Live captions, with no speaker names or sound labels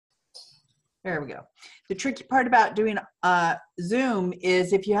There we go. The tricky part about doing Zoom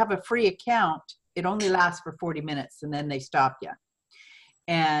is if you have a free account, it only lasts for 40 minutes and then they stop you.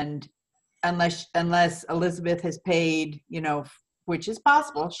 And unless Elizabeth has paid, you know, which is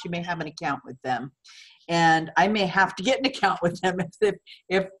possible, she may have an account with them. And I may have to get an account with them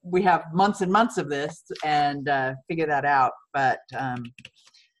if we have months and months of this and figure that out. But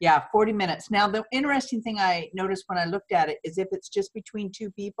yeah, 40 minutes. Now, the interesting thing I noticed when I looked at it is if it's just between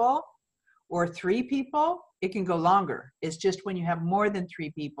 2 people or 3 people, it can go longer. It's just when you have more than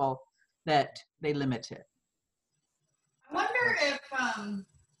 3 people that they limit it. I wonder if,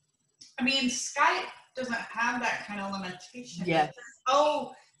 I mean, Skype doesn't have that kind of limitation. Yes.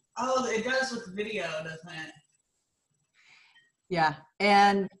 Oh, it does with video, doesn't it? Yeah,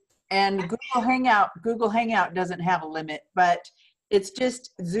 and Google Hangout doesn't have a limit, but it's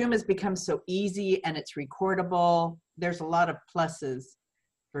just Zoom has become so easy and it's recordable. There's a lot of pluses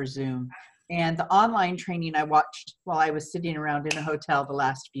for Zoom. And the online training I watched while I was sitting around in a hotel the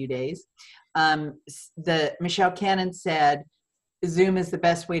last few days, Michelle Cannon said, Zoom is the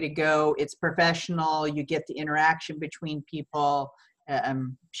best way to go. It's professional. You get the interaction between people.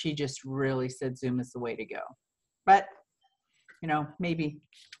 She just really said Zoom is the way to go. But, you know, maybe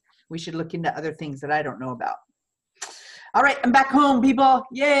we should look into other things that I don't know about. All right, I'm back home, people.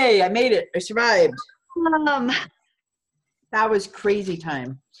 Yay, I made it. I survived. That was crazy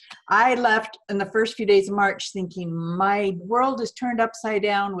time. I left in the first few days of March thinking my world is turned upside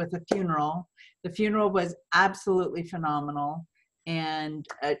down with a funeral. The funeral was absolutely phenomenal and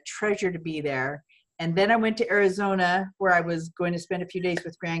a treasure to be there. And then I went to Arizona where I was going to spend a few days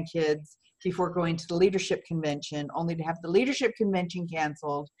with grandkids before going to the leadership convention, only to have the leadership convention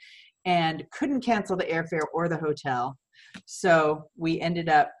canceled and couldn't cancel the airfare or the hotel. So we ended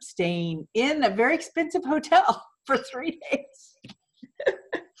up staying in a very expensive hotel for 3 days.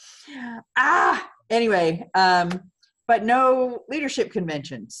 Anyway, but no leadership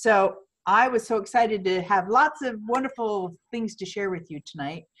convention. So I was so excited to have lots of wonderful things to share with you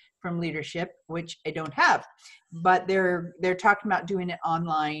tonight from leadership, which I don't have, but they're talking about doing it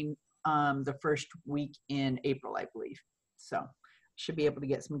online the first week in April, I believe. So should be able to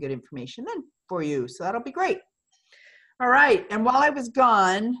get some good information then for you. So that'll be great. All right. And while I was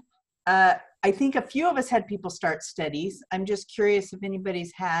gone, I think a few of us had people start studies. I'm just curious if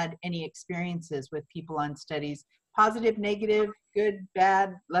anybody's had any experiences with people on studies, positive, negative, good,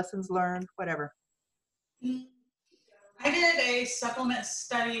 bad, lessons learned, whatever. I did a supplement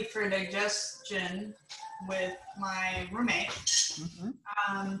study for digestion with my roommate.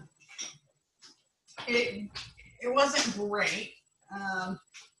 Mm-hmm. It wasn't great.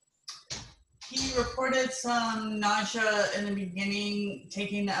 He reported some nausea in the beginning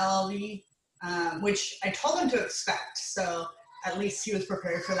taking the LLV, which I told him to expect, so at least he was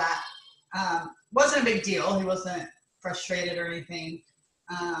prepared for that. Wasn't a big deal. He wasn't frustrated or anything.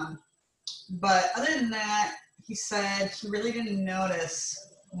 But other than that, he said he really didn't notice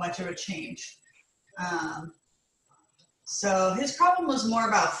much of a change. So his problem was more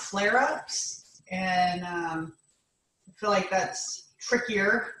about flare-ups, and I feel like that's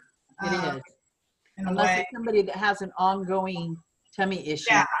trickier. It is. Unless it's somebody that has an ongoing tummy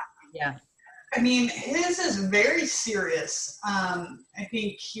issue. Yeah. I mean, his is very serious. I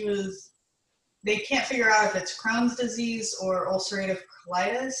think they can't figure out if it's Crohn's disease or ulcerative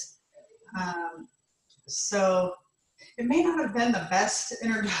colitis. So it may not have been the best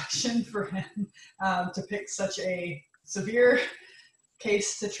introduction for him to pick such a severe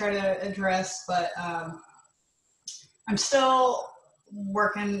case to try to address, but I'm still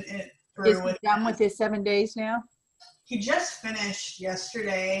working it through. Is he done with his 7 days now? He just finished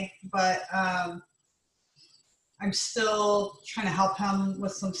yesterday, but I'm still trying to help him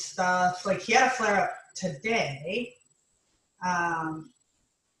with some stuff. Like, he had a flare-up today, and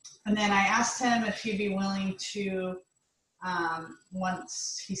then I asked him if he'd be willing to,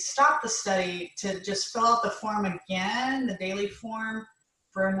 once he stopped the study, to just fill out the form again, the daily form,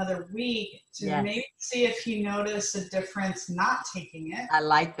 for another week to maybe see if he noticed a difference not taking it. I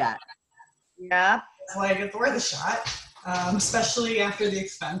like that. Yeah. That's why I get to wear the shot, especially after the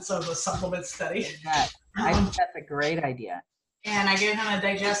expense of a supplement study. I think that's a great idea. And I gave him a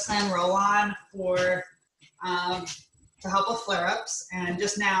Digestin roll-on for to help with flare-ups. And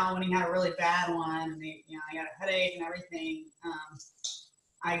just now, when he had a really bad one, he had a headache and everything,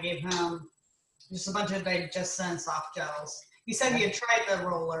 I gave him just a bunch of Digestin soft gels. He said he had tried the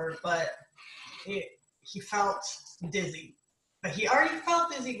roller, but he felt dizzy. But he already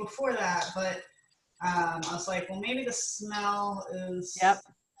felt dizzy before that. But I was like, well, maybe the smell is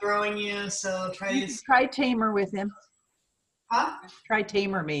throwing you. So try Tamer with him. Huh? Try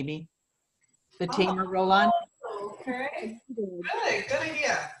Tamer maybe. the tamer roll-on. Okay. Good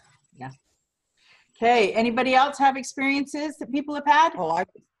idea. Yeah. Okay, anybody else have experiences that people have had? Well, I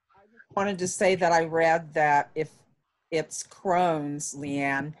wanted to say that I read that if it's Crohn's,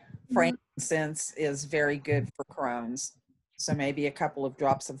 Leanne, frankincense is very good for Crohn's. So maybe a couple of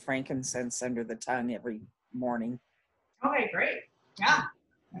drops of frankincense under the tongue every morning. Okay, great. Yeah.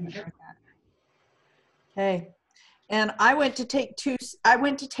 Okay. And I went to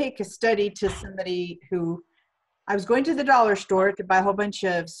take a study to somebody who, I was going to the dollar store to buy a whole bunch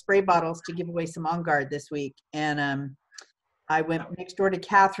of spray bottles to give away some On Guard this week. And I went next door to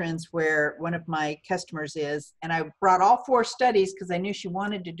Catherine's, where one of my customers is, and I brought all 4 studies because I knew she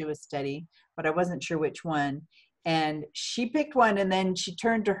wanted to do a study, but I wasn't sure which one. And she picked one, and then she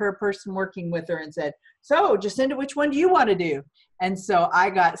turned to her person working with her and said, "So, Jacinda, which one do you want to do?" And so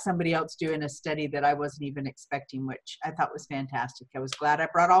I got somebody else doing a study that I wasn't even expecting, which I thought was fantastic. I was glad I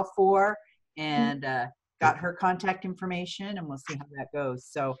brought all 4 and got her contact information, and we'll see how that goes.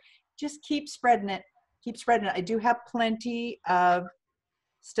 So just keep spreading it. Keep spreading it. I do have plenty of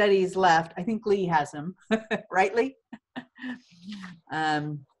studies left. I think Lee has them, right, Lee?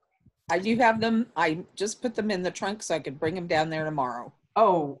 I do have them. I just put them in the trunk so I could bring them down there tomorrow.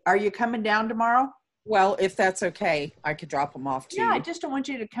 Oh, are you coming down tomorrow? Well, if that's okay, I could drop them off to you. Yeah, I just don't want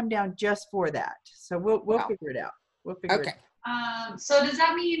you to come down just for that. So we'll figure it out. We'll figure it out. So does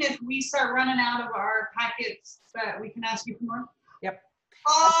that mean if we start running out of our packets that we can ask you for more? Yep.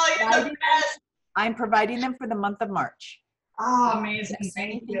 Oh, you're the best. I'm providing them for the month of March. Oh, amazing. Thank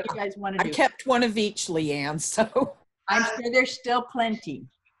Anything you. you guys want to I do. kept one of each, Leanne, so. I'm sure there's still plenty.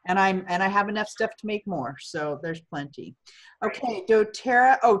 And I have enough stuff to make more, so there's plenty. Okay,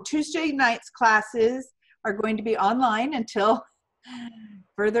 doTERRA. Tuesday nights classes are going to be online until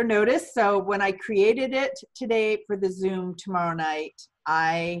further notice. So when I created it today for the Zoom tomorrow night,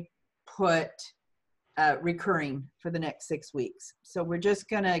 I put recurring for the next 6 weeks. So we're just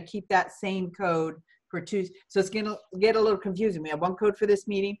gonna keep that same code for Tuesday. So it's gonna get a little confusing. We have one code for this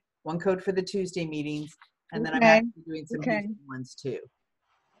meeting, one code for the Tuesday meetings, and then I'm actually doing some Tuesday ones too.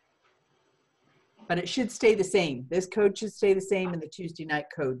 But it should stay the same. This code should stay the same, and the Tuesday night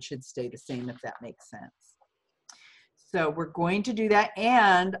code should stay the same, if that makes sense. So we're going to do that,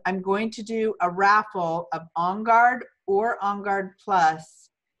 and I'm going to do a raffle of On Guard or On Guard Plus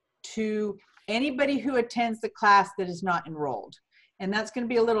to anybody who attends the class that is not enrolled. And that's going to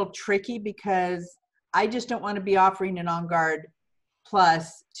be a little tricky because I just don't want to be offering an On Guard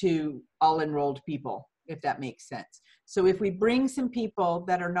Plus to all enrolled people, if that makes sense. So if we bring some people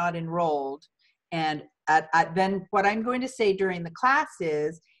that are not enrolled, and then what I'm going to say during the class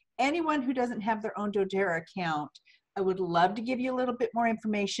is, anyone who doesn't have their own doTERRA account, I would love to give you a little bit more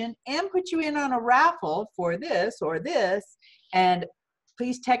information and put you in on a raffle for this or this. And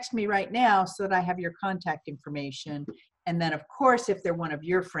please text me right now so that I have your contact information. And then, of course, if they're one of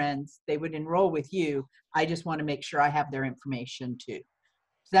your friends, they would enroll with you. I just want to make sure I have their information too.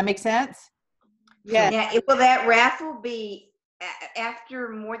 Does that make sense? Yeah. Now, will that raffle be after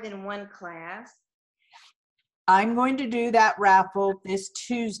more than one class? I'm going to do that raffle this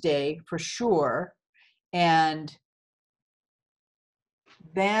Tuesday for sure. And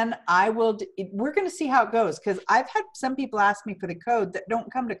then we're going to see how it goes, because I've had some people ask me for the code that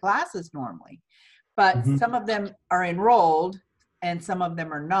don't come to classes normally, but some of them are enrolled and some of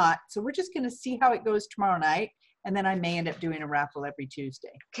them are not. So we're just going to see how it goes tomorrow night. And then I may end up doing a raffle every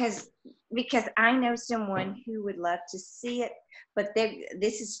Tuesday. Because I know someone who would love to see it, but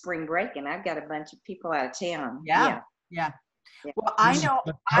this is spring break and I've got a bunch of people out of town. Yeah. Well, I know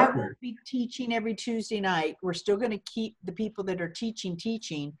I won't be teaching every Tuesday night. We're still going to keep the people that are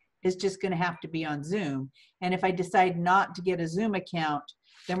teaching. It's just going to have to be on Zoom. And if I decide not to get a Zoom account,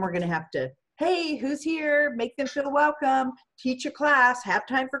 then we're going to have to, hey, who's here? Make them feel welcome. Teach a class. Have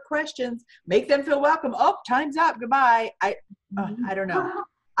time for questions. Make them feel welcome. Oh, time's up. Goodbye. I don't know.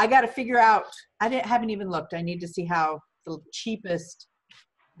 I got to figure out. Haven't even looked. I need to see how the cheapest.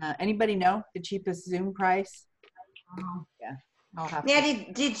 Anybody know the cheapest Zoom price? Yeah. I'll have now,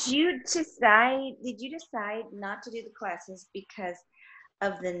 to. did you decide not to do the classes because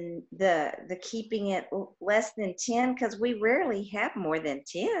of the keeping it less than 10? Because we rarely have more than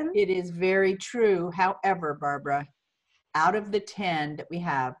 10. It is very true. However, Barbara, out of the 10 that we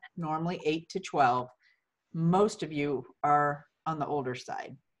have, normally 8 to 12, most of you are on the older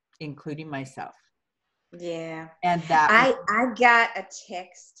side, including myself. Yeah. And that I got a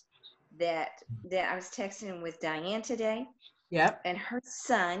text that I was texting with Diane today. Yep. And her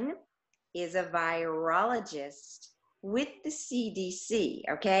son is a virologist with the CDC.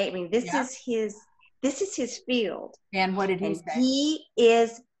 Okay. I mean, this is his field. And what did he say? He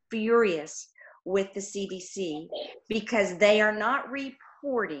is furious with the CDC because they are not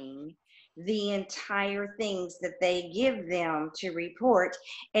reporting the entire things that they give them to report,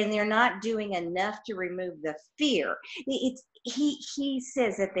 and they're not doing enough to remove the fear. He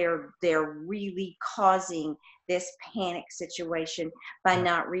says that they're really causing this panic situation by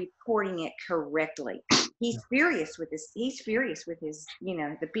not reporting it correctly. He's furious with his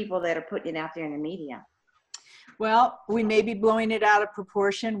the people that are putting it out there in the media. Well, we may be blowing it out of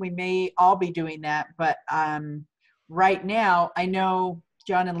proportion. We may all be doing that, but right now, I know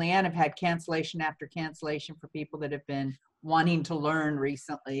John and Leanne have had cancellation after cancellation for people that have been wanting to learn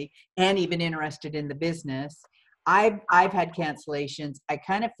recently and even interested in the business. I've had cancellations. I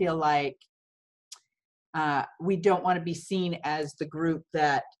kind of feel like we don't want to be seen as the group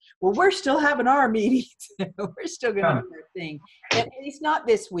that, well, we're still having our meetings. We're still going to do our thing. At least not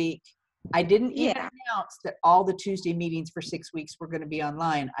this week. I didn't even announce that all the Tuesday meetings for 6 weeks were going to be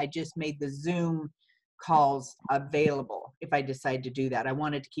online. I just made the Zoom calls available if I decide to do that. I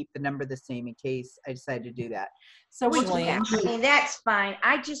wanted to keep the number the same in case I decided to do that. So I mean, that's fine.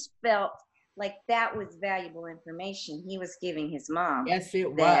 I just felt like that was valuable information he was giving his mom. Yes,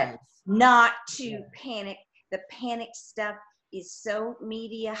 it was. Not to panic. The panic stuff is so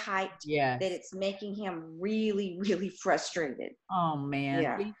media hyped that it's making him really, really frustrated. Oh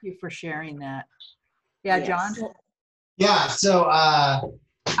man, thank you for sharing that. Yeah, Yes. John? Yeah, so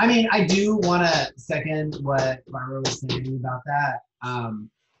I mean, I do want to second what Barbara was saying about that.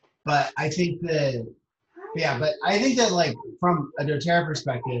 But I think that, like from a doTERRA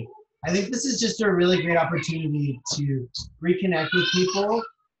perspective, I think this is just a really great opportunity to reconnect with people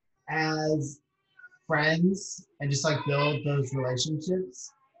as friends and just like build those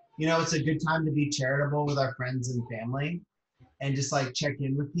relationships. You know, it's a good time to be charitable with our friends and family and just like check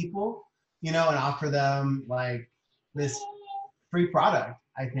in with people, you know, and offer them like this free product.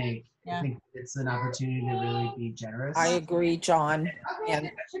 I think it's an opportunity to really be generous. I agree, John.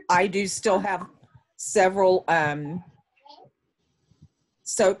 And I do still have several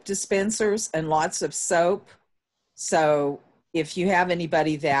soap dispensers and lots of soap. So if you have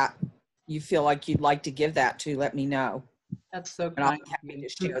anybody that you feel like you'd like to give that to, let me know. That's so And I'll kind. be happy to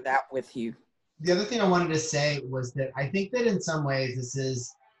share that with you. The other thing I wanted to say was that I think that in some ways this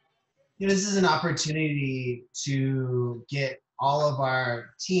is an opportunity to get all of our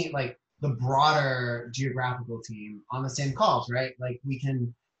team, like the broader geographical team, on the same calls, right? Like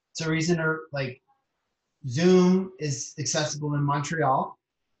it's a reason to, like, Zoom is accessible in Montreal,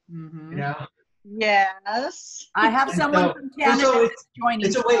 you know? Yes. I have someone from Canada that's joining.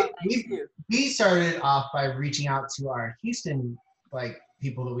 It's a way we started off by reaching out to our Houston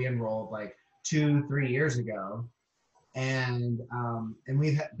people that we enrolled 2-3 years ago, and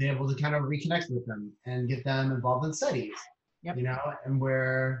we've been able to kind of reconnect with them and get them involved in studies, you know,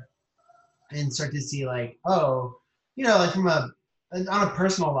 and start to see from on a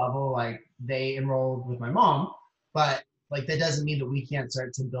personal level, they enrolled with my mom, but that doesn't mean that we can't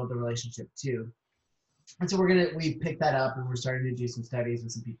start to build a relationship too. And so we picked that up and we're starting to do some studies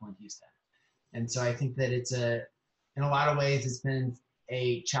with some people in Houston. And so I think that in a lot of ways, it's been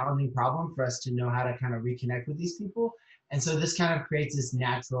a challenging problem for us to know how to kind of reconnect with these people. And so this kind of creates this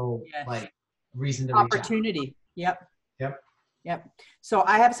natural reason to opportunity. Yep. So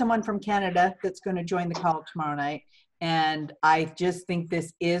I have someone from Canada that's going to join the call tomorrow night. And I just think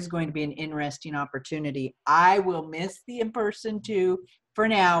this is going to be an interesting opportunity. I will miss the in-person too. For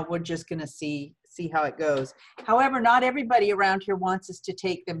now, we're just going to see how it goes. However, not everybody around here wants us to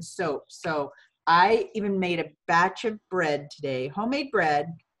take them soap. So I even made a batch of bread today, homemade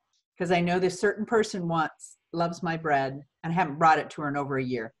bread, because I know this certain person loves my bread, and I haven't brought it to her in over a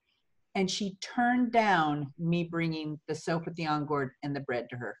year. And she turned down me bringing the soap at the On Gourd and the bread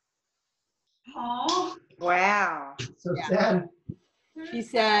to her. Oh, wow. So sad. She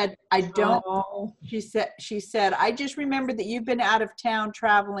said, I don't, she said, I just remembered that you've been out of town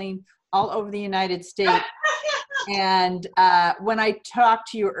traveling all over the United States. And when I talked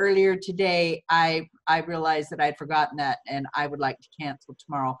to you earlier today, I realized that I'd forgotten that, and I would like to cancel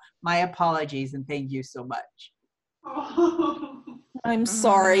tomorrow. My apologies, and thank you so much. I'm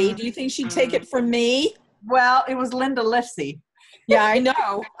sorry. Do you think she'd take it from me? Well, it was Linda Lissy. Yeah, I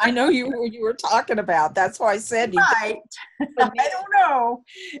know. I know you were talking about. That's why I said you. Right. I don't know.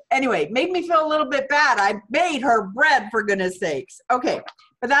 Anyway, made me feel a little bit bad. I made her bread, for goodness sakes. Okay,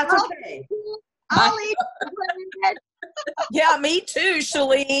 but that's okay. I'll eat bread. Yeah, me too,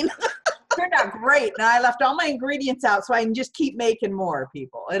 Shalene. Turned out great. And I left all my ingredients out so I can just keep making more,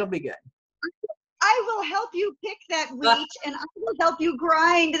 people. It'll be good. I will help you pick that wheat, and I will help you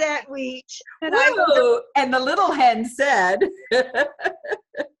grind that wheat. And And the little hen said,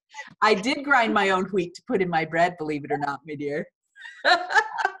 I did grind my own wheat to put in my bread, believe it or not, my dear.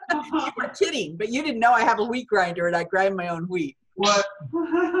 You were kidding, but you didn't know I have a wheat grinder and I grind my own wheat. What?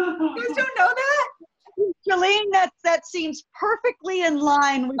 You guys don't know that? Jolene, that seems perfectly in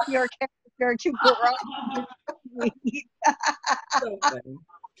line with your character to grind wheat. So funny.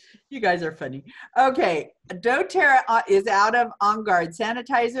 You guys are funny. Okay, doTERRA is out of On Guard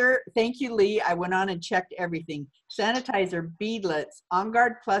sanitizer. Thank you, Lee. I went on and checked everything. Sanitizer, beadlets, On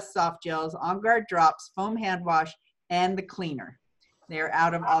Guard Plus soft gels, On Guard drops, foam hand wash, and the cleaner. They're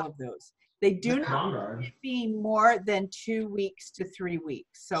out of all of those. They do not be more than 2 weeks to 3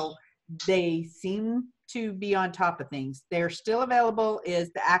 weeks. So they seem to be on top of things. They're still available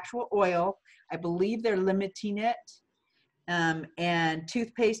is the actual oil. I believe they're limiting it. And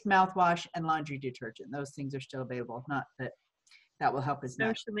toothpaste, mouthwash, and laundry detergent. Those things are still available. Not that that will help as So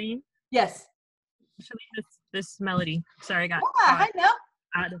much. Shalene, Yes. this is Melody. Sorry, I got Hi, Mel.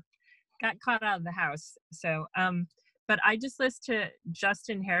 got caught out of the house. So, but I just listened to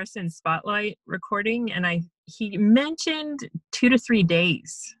Justin Harrison's Spotlight recording, and he mentioned 2 to 3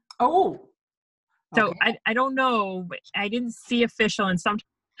 days. Oh. So Okay. I don't know. I didn't see official, and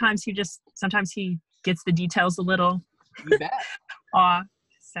sometimes he gets the details a little You bet. off.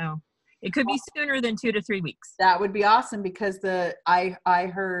 So it could be sooner than 2 to 3 weeks. That would be awesome because I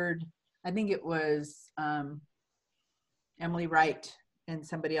heard, I think it was Emily Wright and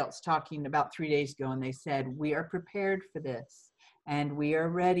somebody else talking about 3 days ago, and they said, we are prepared for this and we were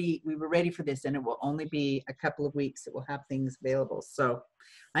ready for this, and it will only be a couple of weeks that we'll have things available. So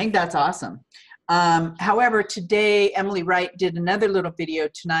I think that's awesome. However, today Emily Wright did another little video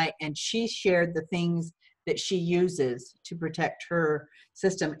tonight, and she shared the things that she uses to protect her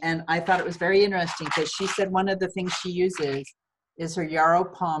system. And I thought it was very interesting because she said one of the things she uses is her Yarrow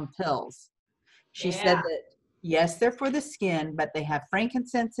Palm pills. She said that, yes, they're for the skin, but they have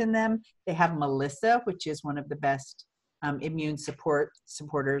frankincense in them. They have Melissa, which is one of the best immune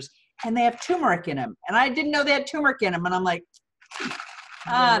supporters, and they have turmeric in them. And I didn't know they had turmeric in them. And I'm like,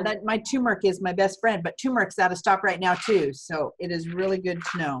 that my turmeric is my best friend, but turmeric's out of stock right now too. So it is really good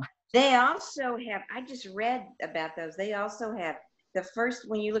to know. They also have, I just read about those. They also have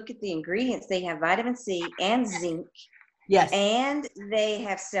when you look at the ingredients, they have vitamin C and zinc. Yes. And they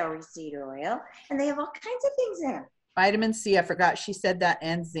have celery seed oil, and they have all kinds of things in them. Vitamin C, I forgot she said that,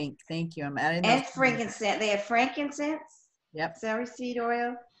 and zinc. Thank you. I'm adding those. And frankincense. They have frankincense. Yep. Celery seed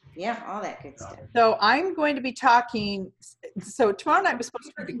oil. Yeah, all that good stuff. So I'm going to be talking, so tomorrow night was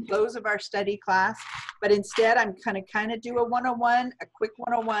supposed to be the close of our study class, but instead I'm kind of do a 101, a quick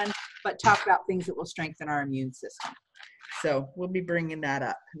 101, but talk about things that will strengthen our immune system. So we'll be bringing that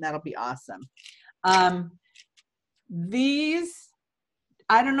up, and that'll be awesome. I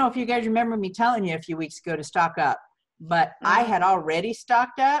don't know if you guys remember me telling you a few weeks ago to stock up, but I had already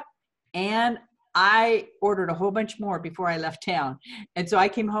stocked up, and I ordered a whole bunch more before I left town. And so I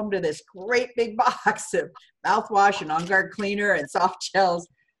came home to this great big box of mouthwash and On Guard cleaner and soft gels.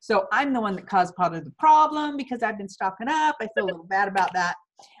 So I'm the one that caused part of the problem because I've been stocking up. I feel a little bad about that.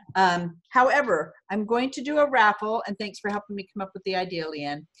 However, I'm going to do a raffle, and thanks for helping me come up with the idea,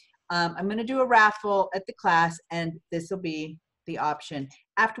 Leanne. I'm going to do a raffle at the class, and this will be the option.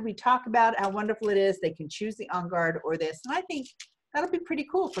 After we talk about how wonderful it is, they can choose the On Guard or this. And I think that'll be pretty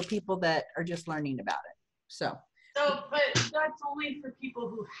cool for people that are just learning about it. So, but that's only for people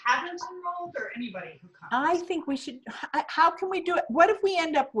who haven't enrolled or anybody who comes? I think we should, how can we do it? What if we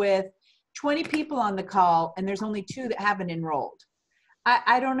end up with 20 people on the call and there's only 2 that haven't enrolled?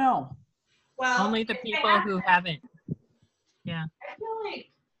 I don't know. Well, Only the people who haven't. Yeah. I feel like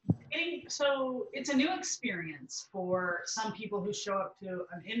so it's a new experience for some people who show up to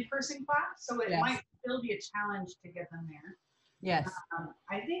an in-person class. So it Yes. might still be a challenge to get them there. Yes.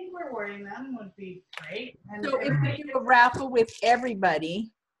 I think rewarding them would be great. And So if we do a raffle with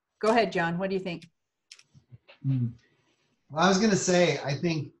everybody, go ahead, John. What do you think? Well, I was gonna say, I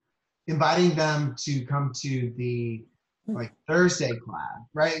think inviting them to come to the Thursday class,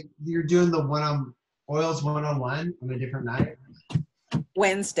 right? You're doing the oils 101 on a different night.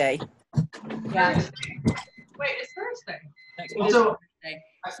 Wednesday. Yeah. Wait, it's Thursday. So,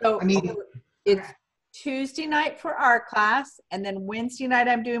 So I mean, it's Tuesday night for our class, and then Wednesday night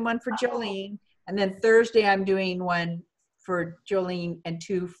I'm doing one for Jolene, and then Thursday I'm doing one for Jolene and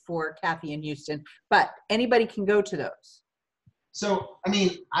 2 for Kathy in Houston. But anybody can go to those. so I mean,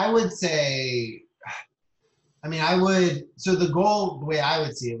 so the goal, the way I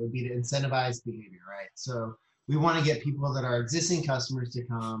would see it, would be to incentivize behavior, right? So we want to get people that are existing customers to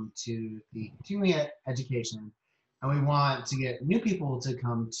come to the continuing education, and we want to get new people to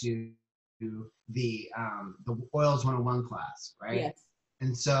come to the Oils 101 class, right? Yes.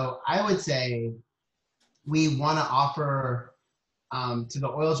 And so I would say we want to offer to the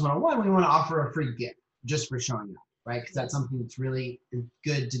Oils 101, we want to offer a free gift just for showing up, right? Because that's something that's really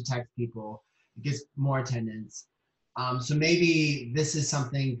good to text people. It gets more attendance. So maybe this is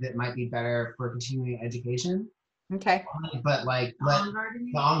something that might be better for continuing education. Okay. But like the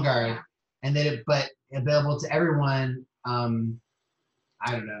On Guard, and then but available to everyone.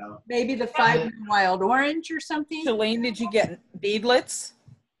 I don't know. Maybe the 5 Wild Orange or something. Shalene, did you get beadlets?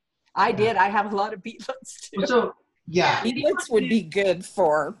 I did. I have a lot of beadlets too. So yeah, Beadlets would be good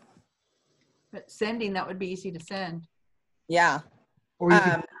for, But sending, that would be easy to send. yeah. or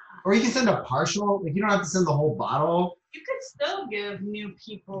you can send a partial. Like you don't have to send the whole bottle. You could still give new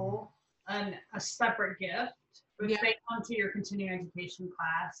people a separate gift if Yeah. they come to your continuing education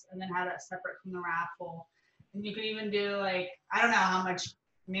class, and then have that separate from the raffle. And you can even do like, I don't know how much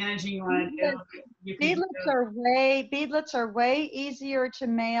managing you want to do. You can Beadlets are way easier to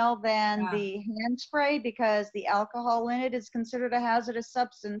mail than Yeah. the hand spray because the alcohol in it is considered a hazardous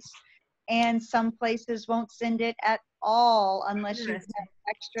substance, and some places won't send it at all unless you have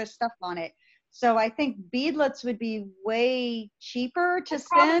extra stuff on it. So I think beadlets would be way cheaper to I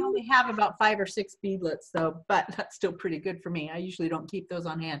probably send. only have about 5 or 6 beadlets, so but that's still pretty good for me. I usually don't keep those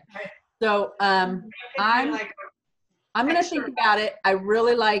on hand. Right. So I'm gonna think about it. I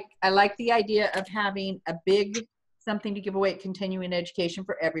like the idea of having a big something to give away at continuing education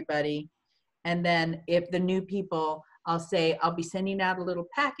for everybody. And then if the new people, I'll say I'll be sending out a little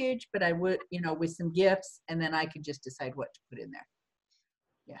package, but I would, with some gifts, and then I could just decide what to put in there.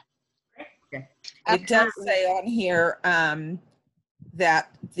 It does say on here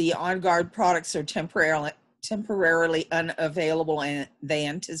that the On Guard products are temporarily unavailable, and they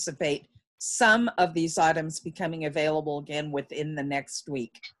anticipate some of these items becoming available again within the next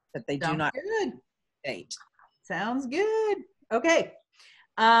week, but they do Sounds not good. date. Sounds good. Okay.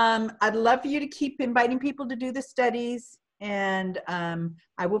 I'd love for you to keep inviting people to do the studies, and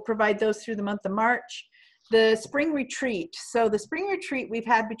I will provide those through the month of March. The spring retreat. So the spring retreat, we've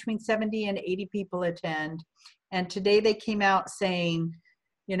had between 70 and 80 people attend. And today they came out saying,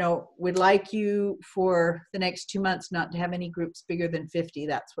 we'd like you for the next 2 months not to have any groups bigger than 50.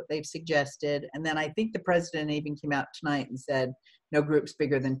 That's what they've suggested. And then I think the president even came out tonight and said, no groups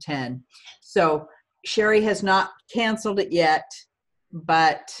bigger than 10. So Sherry has not canceled it yet,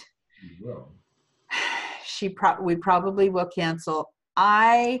 but we probably will cancel.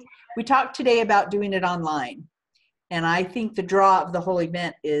 We talked today about doing it online, and I think the draw of the whole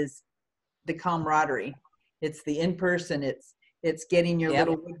event is the camaraderie. It's the in-person. It's getting your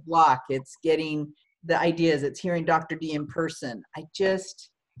little wood block. It's getting the ideas. It's hearing Dr. D in person. And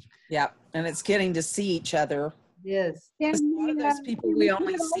it's getting to see each other. Yes. A lot of those people we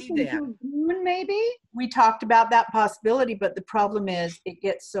only see them. Maybe. We talked about that possibility, but the problem is it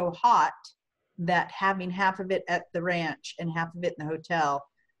gets so hot that having half of it at the ranch and half of it in the hotel,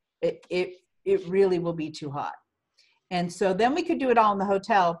 it really will be too hot. And so then we could do it all in the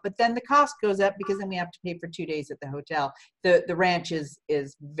hotel, but then the cost goes up because then we have to pay for 2 days at the hotel. The ranch is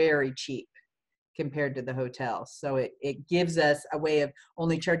very cheap compared to the hotel. So it gives us a way of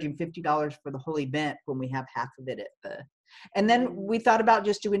only charging $50 for the whole event when we have half of it and then we thought about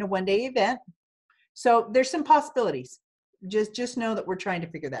just doing a 1-day event. So there's some possibilities. Just know that we're trying to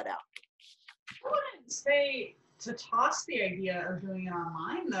figure that out. I wouldn't say to toss the idea of doing it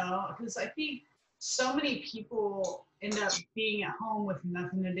online though, because I think so many people end up being at home with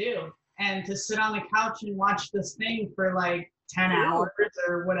nothing to do, and to sit on the couch and watch this thing for like 10 hours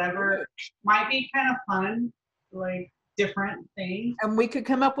or whatever might be kind of fun, like different things. And we could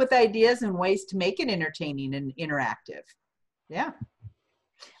come up with ideas and ways to make it entertaining and interactive. Yeah.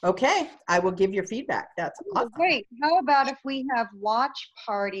 Okay, I will give your feedback. That's awesome. Great. How about if we have watch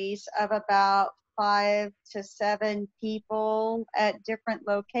parties of about 5 to 7 people at different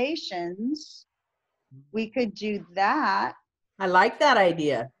locations? We could do that. I like that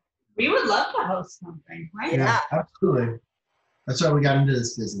idea. We would love to host something, right? Yeah. Absolutely. That's why we got into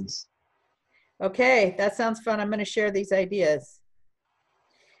this business. Okay, that sounds fun. I'm going to share these ideas.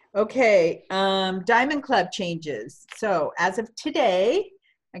 Okay, Diamond Club changes. So as of today,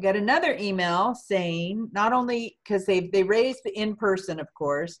 I got another email saying not only because they raised the in-person, of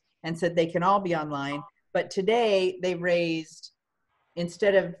course, and said they can all be online, but today they raised,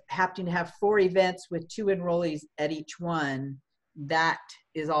 instead of having to have 4 events with 2 enrollees at each one, that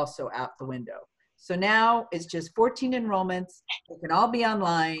is also out the window. So now it's just 14 enrollments. They can all be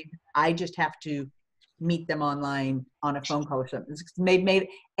online. I just have to meet them online on a phone call or something.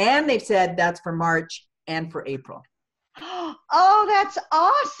 And they've said that's for March and for April. Oh, that's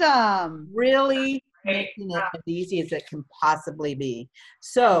awesome. Really, making it as easy as it can possibly be.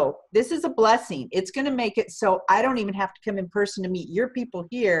 So this is a blessing. It's going to make it so I don't even have to come in person to meet your people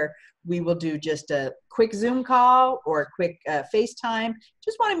here. We will do just a quick Zoom call or a quick FaceTime.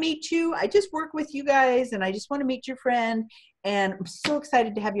 Just want to meet you. I just work with you guys and I just want to meet your friend. And I'm so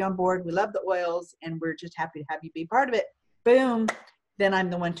excited to have you on board. We love the oils and we're just happy to have you be part of it. Boom. Then I'm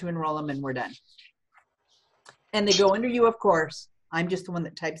the one to enroll them and we're done. And they go under you, of course. I'm just the one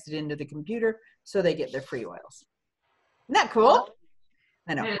that types it into the computer so they get their free oils. Isn't that cool?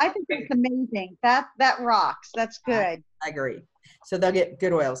 I know. I think that's amazing. That rocks. That's good. I agree. So they'll get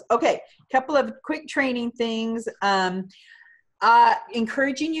good oils. Okay, couple of quick training things.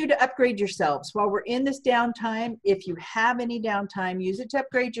 Encouraging you to upgrade yourselves. While we're in this downtime, if you have any downtime, use it to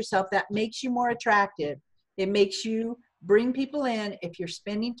upgrade yourself. That makes you more attractive. It makes you bring people in if you're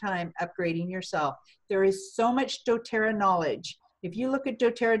spending time upgrading yourself. There is so much doTERRA knowledge. If you look at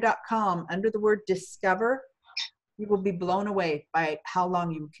doTERRA.com under the word discover, you will be blown away by how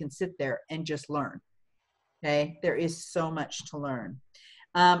long you can sit there and just learn. Okay, there is so much to learn.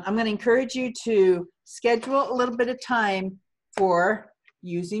 I'm going to encourage you to schedule a little bit of time for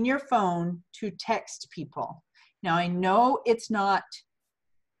using your phone to text people. Now, I know it's not,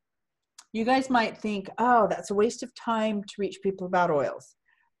 you guys might think, oh, that's a waste of time to reach people about oils.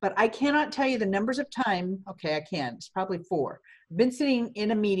 But I cannot tell you the numbers of time. Okay, I can. It's probably 4. I've been sitting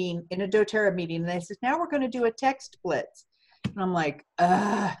in a meeting, in a doTERRA meeting, and they said, now we're going to do a text blitz. And I'm like,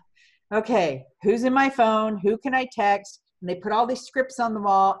 okay, who's in my phone? Who can I text? And they put all these scripts on the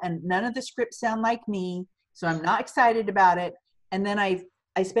wall, and none of the scripts sound like me, so I'm not excited about it. And then I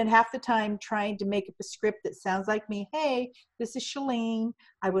spend half the time trying to make up a script that sounds like me. Hey, this is Shalene.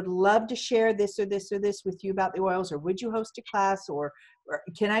 I would love to share this or this or this with you about the oils, or would you host a class, or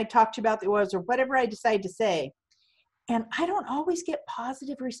can I talk to you about the oils, or whatever I decide to say. And I don't always get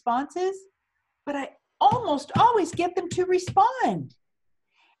positive responses, but I almost always get them to respond.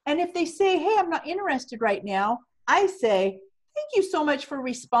 And if they say, hey, I'm not interested right now, I say, thank you so much for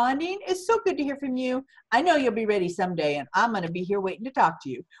responding. It's so good to hear from you. I know you'll be ready someday, and I'm going to be here waiting to talk to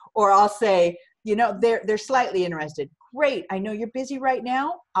you. Or I'll say, you know, they're slightly interested. Great. I know you're busy right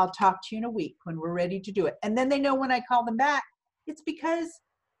now. I'll talk to you in a week when we're ready to do it. And then they know when I call them back, it's because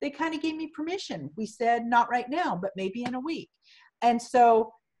they kind of gave me permission. We said not right now, but maybe in a week. And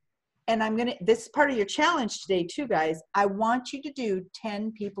so, and this is part of your challenge today too, guys. I want you to do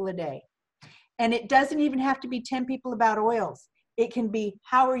 10 people a day. And it doesn't even have to be 10 people about oils. It can be,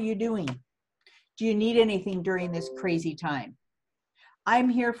 how are you doing? Do you need anything during this crazy time? I'm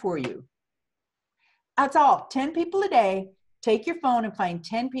here for you. That's all. 10 people a day. Take your phone and find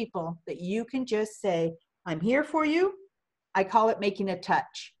 10 people that you can just say, I'm here for you. I call it making a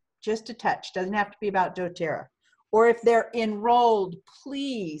touch. Just a touch. Doesn't have to be about doTERRA. Or if they're enrolled,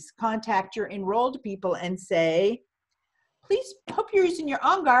 please contact your enrolled people and say, please, hope you're using your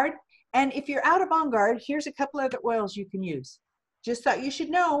On Guard. And if you're out of On Guard, here's a couple other oils you can use. Just thought you should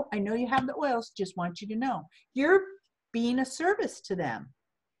know. I know you have the oils. Just want you to know. You're being a service to them.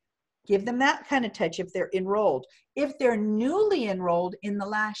 Give them that kind of touch if they're enrolled. If they're newly enrolled in the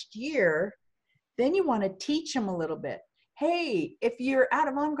last year, then you want to teach them a little bit. Hey, if you're out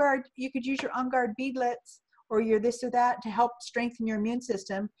of On Guard, you could use your On Guard beadlets or your this or that to help strengthen your immune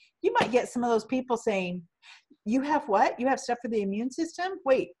system. You might get some of those people saying, you have what? You have stuff for the immune system?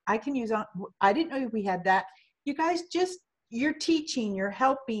 Wait, I can use on, I didn't know we had that. You guys just, you're teaching, you're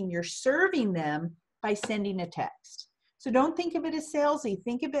helping, you're serving them by sending a text. So don't think of it as salesy.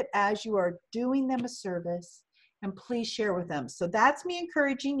 Think of it as you are doing them a service, and please share with them. So that's me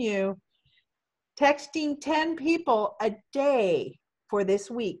encouraging you, texting 10 people a day for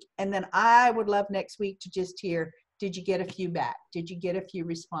this week. And then I would love next week to just hear, did you get a few back? Did you get a few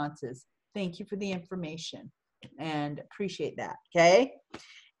responses? Thank you for the information and appreciate that, okay?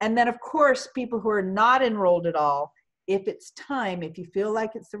 And then of course, people who are not enrolled at all, if it's time, if you feel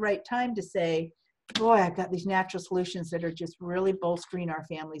like it's the right time to say, boy, I've got these natural solutions that are just really bolstering our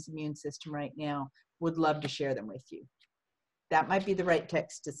family's immune system right now, would love to share them with you. That might be the right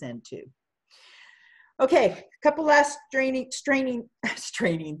text to send to. Okay, a couple last training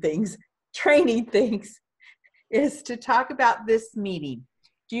things is to talk about this meeting.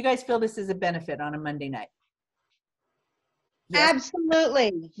 Do you guys feel this is a benefit on a Monday night? Yes.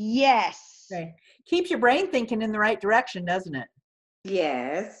 Absolutely. Yes. Okay. Keeps your brain thinking in the right direction, doesn't it?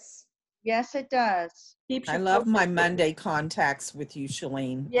 Yes. Yes, it does. Keeps I you love my focused. Monday contacts with you,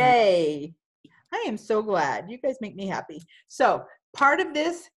 Shalene. Yay. I am so glad. You guys make me happy. So part of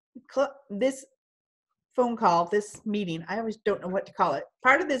this phone call, this meeting, I always don't know what to call it.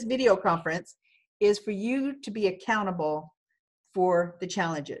 Part of this video conference is for you to be accountable for the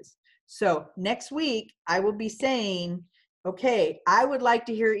challenges. So next week, I will be saying, okay, I would like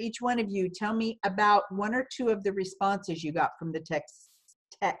to hear each one of you tell me about one or two of the responses you got from the text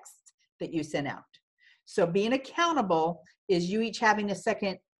that you sent out. So being accountable is you each having a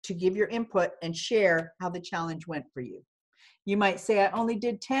second to give your input and share how the challenge went for you. You might say, I only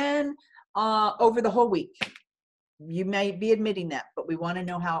did 10 over the whole week. You might be admitting that, but we want to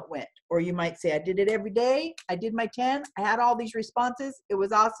know how it went. Or you might say, I did it every day. I did my 10. I had all these responses. It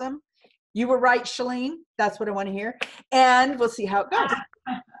was awesome. You were right, Shalene. That's what I want to hear. And we'll see how it goes.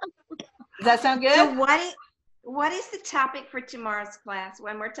 Does that sound good? So what is the topic for tomorrow's class?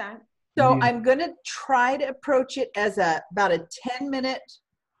 One more time. So I'm going to try to approach it as about a 10-minute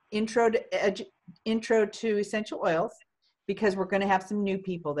intro to essential oils, because we're going to have some new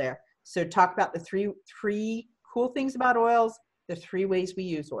people there. So talk about the three cool things about oils, the 3 ways we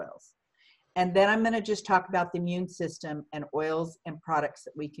use oils. And then I'm going to just talk about the immune system and oils and products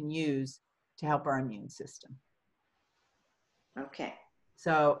that we can use to help our immune system. Okay.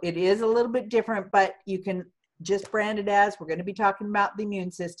 So it is a little bit different, but you can just brand it as, we're going to be talking about the immune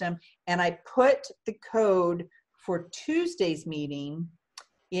system. And I put the code for Tuesday's meeting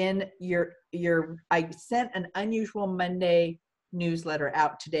in I sent an Unusual Monday newsletter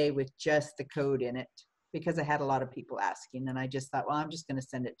out today with just the code in it, because I had a lot of people asking, and I just thought, well, I'm just going to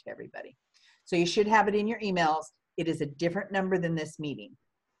send it to everybody. So you should have it in your emails. It is a different number than this meeting.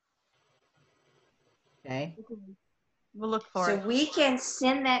 Okay. We'll look for So it. we can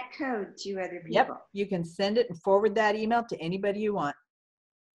send that code to other people. Yep. You can send it and forward that email to anybody you want.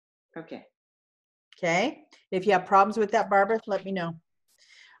 Okay. Okay. If you have problems with that, Barbara, let me know.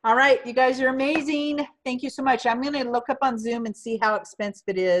 All right. You guys are amazing. Thank you so much. I'm going to look up on Zoom and see how expensive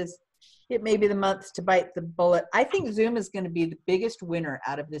it is. It may be the months to bite the bullet. I think Zoom is going to be the biggest winner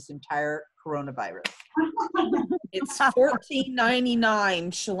out of this entire coronavirus. It's $14.99,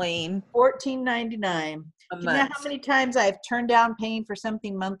 Shalene. $14.99. A Do you know month. how many times I've turned down paying for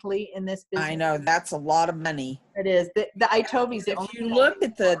something monthly in this business? I know, that's a lot of money. It is. The Itobi's the If only you thing. look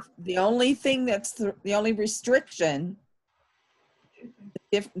at the only thing that's the only restriction,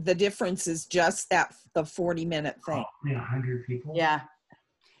 the difference is just the 40-minute thing. Only 100 people. Yeah.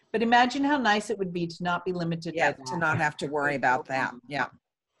 But imagine how nice it would be to not be limited Yeah, by that. to not have to worry about that. Yeah.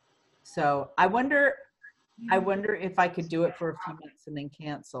 So I wonder if I could do it for a few months and then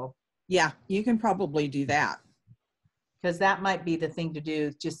cancel, Yeah, you can probably do that. because that might be the thing to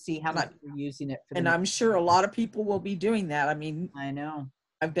do. Just see how much you're using it for. And I'm sure a lot of people will be doing that. I mean, I know.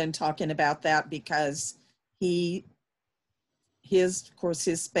 I've been talking about that because of course,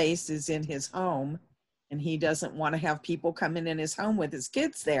 his space is in his home, and he doesn't want to have people coming in his home with his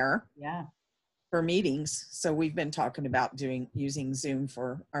kids there Yeah. for meetings. So we've been talking about using Zoom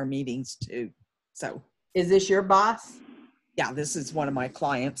for our meetings too. So Is this your boss? yeah, this is one of my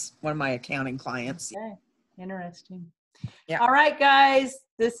clients, one of my accounting clients. Okay. Interesting. Yeah. All right, guys.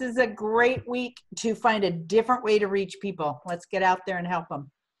 This is a great week to find a different way to reach people. Let's get out there and help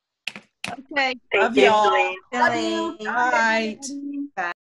them. Okay. Love y'all. Billy. Bye. Bye.